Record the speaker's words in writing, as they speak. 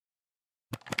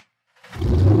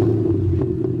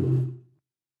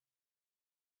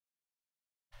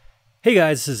Hey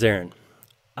guys, this is Aaron.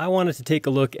 I wanted to take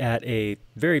a look at a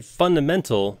very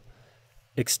fundamental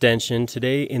extension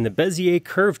today in the Bezier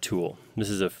Curve tool.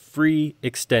 This is a free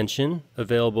extension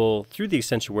available through the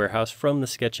Extension Warehouse from the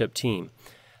SketchUp team.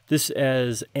 This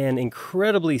is an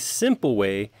incredibly simple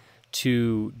way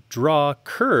to draw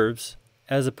curves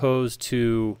as opposed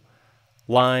to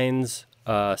lines,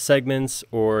 segments,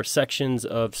 or sections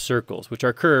of circles, which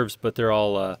are curves, but they're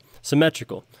all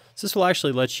symmetrical. So this will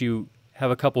actually let you have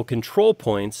a couple control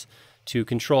points to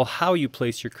control how you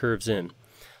place your curves in.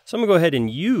 So I'm going to go ahead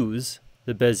and use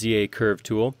the Bezier Curve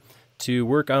tool to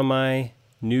work on my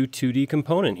new 2D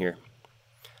component here.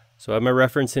 So I have my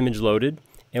reference image loaded,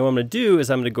 and what I'm going to do is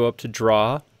I'm going to go up to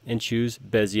Draw and choose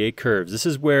Bezier Curves. This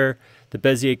is where the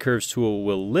Bezier Curves tool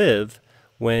will live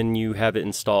when you have it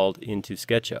installed into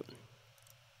SketchUp.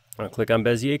 I'll click on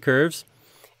Bezier Curves,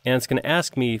 and it's going to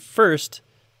ask me first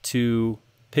to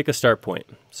pick a start point.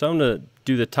 So I'm going to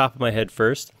do the top of my head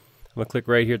first. I'm going to click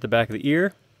right here at the back of the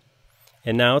ear,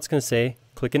 and now it's going to say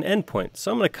click an end point.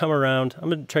 So I'm going to come around, I'm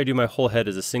going to try to do my whole head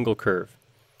as a single curve.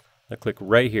 I click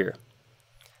right here.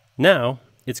 Now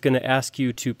it's going to ask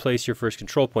you to place your first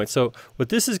control point. So what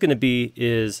this is going to be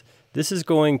is this is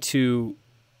going to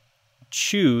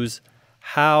choose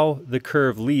how the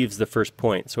curve leaves the first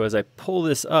point. So as I pull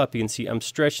this up, you can see I'm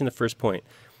stretching the first point.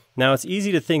 Now it's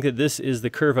easy to think that this is the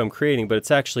curve I'm creating, but it's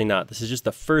actually not. This is just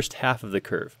the first half of the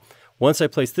curve. Once I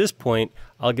place this point,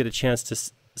 I'll get a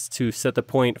chance to set the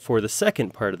point for the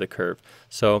second part of the curve.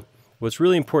 So what's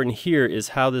really important here is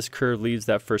how this curve leaves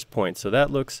that first point. So that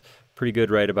looks pretty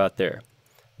good right about there.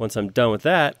 Once I'm done with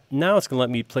that, now it's going to let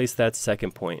me place that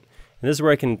second point. And this is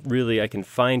where I can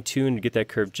fine tune to get that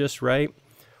curve just right.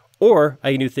 Or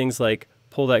I can do things like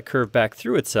pull that curve back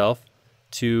through itself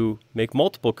to make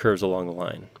multiple curves along the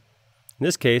line. In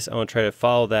this case, I want to try to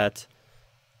follow that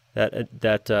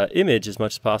image as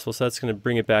much as possible, so that's going to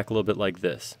bring it back a little bit like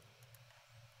this.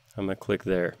 I'm going to click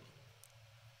there.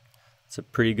 It's a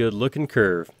pretty good looking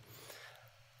curve.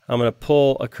 I'm going to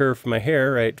pull a curve from my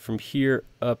hair right from here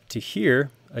up to here.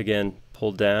 Again,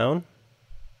 pull down.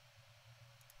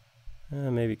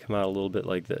 And maybe come out a little bit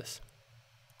like this.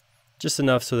 Just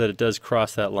enough so that it does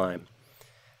cross that line.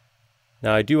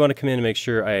 Now I do want to come in and make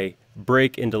sure I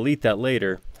break and delete that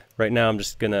later. Right now I'm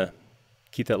just going to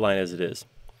keep that line as it is.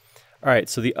 Alright,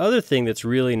 so the other thing that's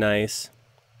really nice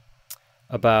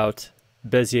about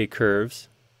Bezier Curves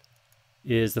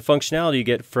is the functionality you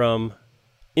get from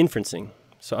inferencing.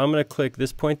 So I'm going to click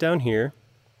this point down here,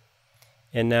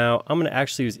 and now I'm going to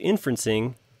actually use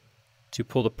inferencing to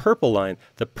pull the purple line.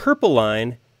 The purple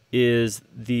line is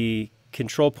the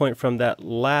control point from that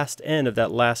last end of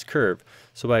that last curve.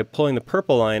 So by pulling the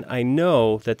purple line, I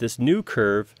know that this new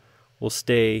curve will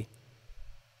stay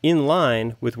in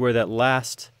line with where that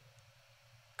last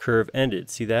curve ended.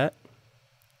 See that?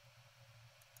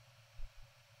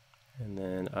 And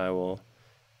then I will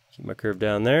keep my curve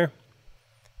down there.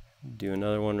 Do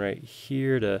another one right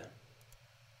here to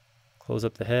close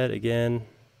up the head again.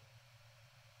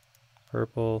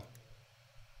 Purple,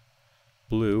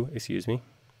 blue, excuse me.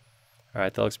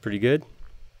 Alright, that looks pretty good.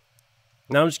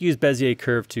 Now I'm just going to use Bezier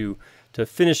Curve to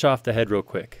finish off the head real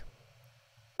quick.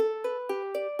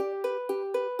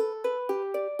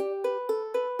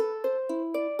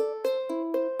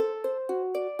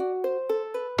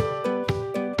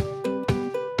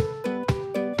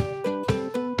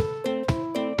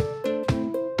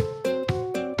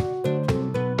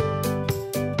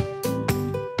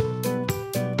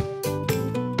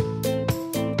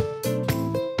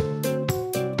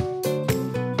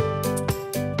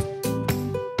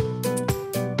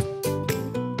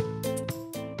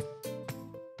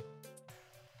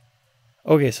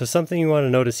 Okay, so something you want to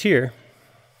notice here,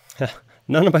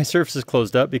 none of my surfaces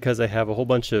closed up because I have a whole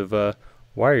bunch of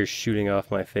wires shooting off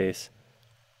my face.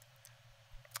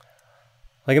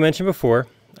 Like I mentioned before,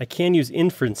 I can use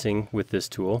inferencing with this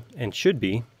tool, and should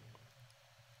be.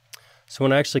 So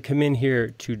when I actually come in here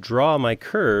to draw my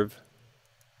curve,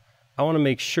 I want to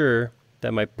make sure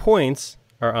that my points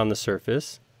are on the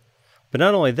surface, but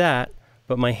not only that,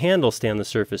 but my handle stay on the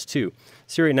surface too.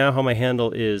 See right now how my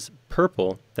handle is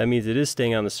purple, that means it is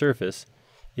staying on the surface.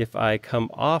 If I come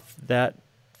off that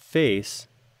face,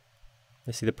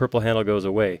 I see the purple handle goes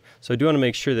away. So I do want to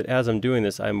make sure that as I'm doing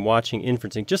this, I'm watching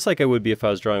inferencing, just like I would be if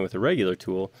I was drawing with a regular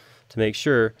tool, to make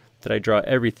sure that I draw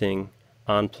everything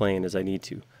on plane as I need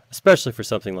to, especially for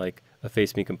something like a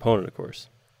face me component, of course.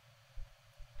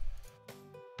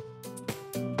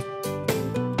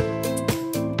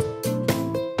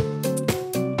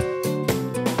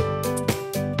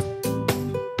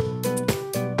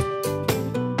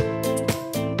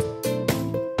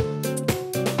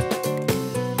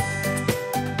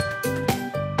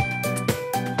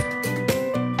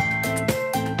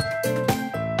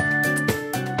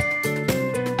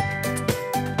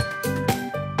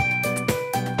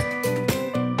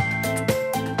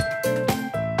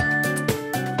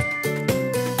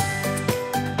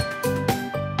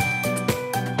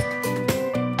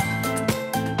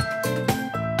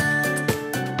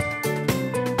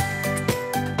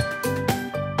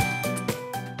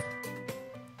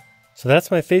 So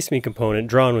that's my Face Me component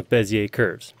drawn with Bezier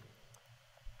curves.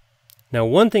 Now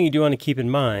one thing you do want to keep in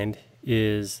mind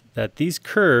is that these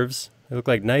curves, they look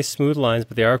like nice smooth lines,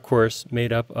 but they are of course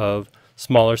made up of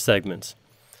smaller segments.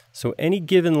 So any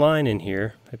given line in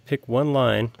here, I pick one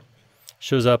line,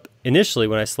 shows up initially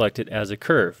when I select it as a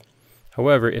curve.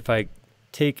 However, if I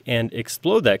take and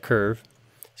explode that curve,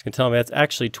 it's going to tell me that's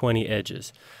actually 20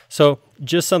 edges. So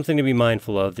just something to be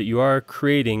mindful of, that you are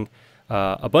creating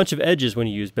a bunch of edges when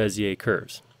you use Bezier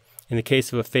curves. In the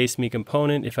case of a Face Me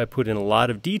component, if I put in a lot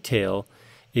of detail,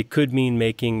 it could mean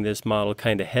making this model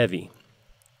kind of heavy.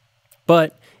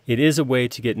 But it is a way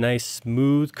to get nice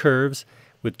smooth curves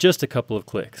with just a couple of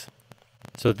clicks.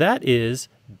 So that is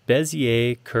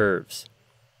Bezier curves.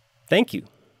 Thank you.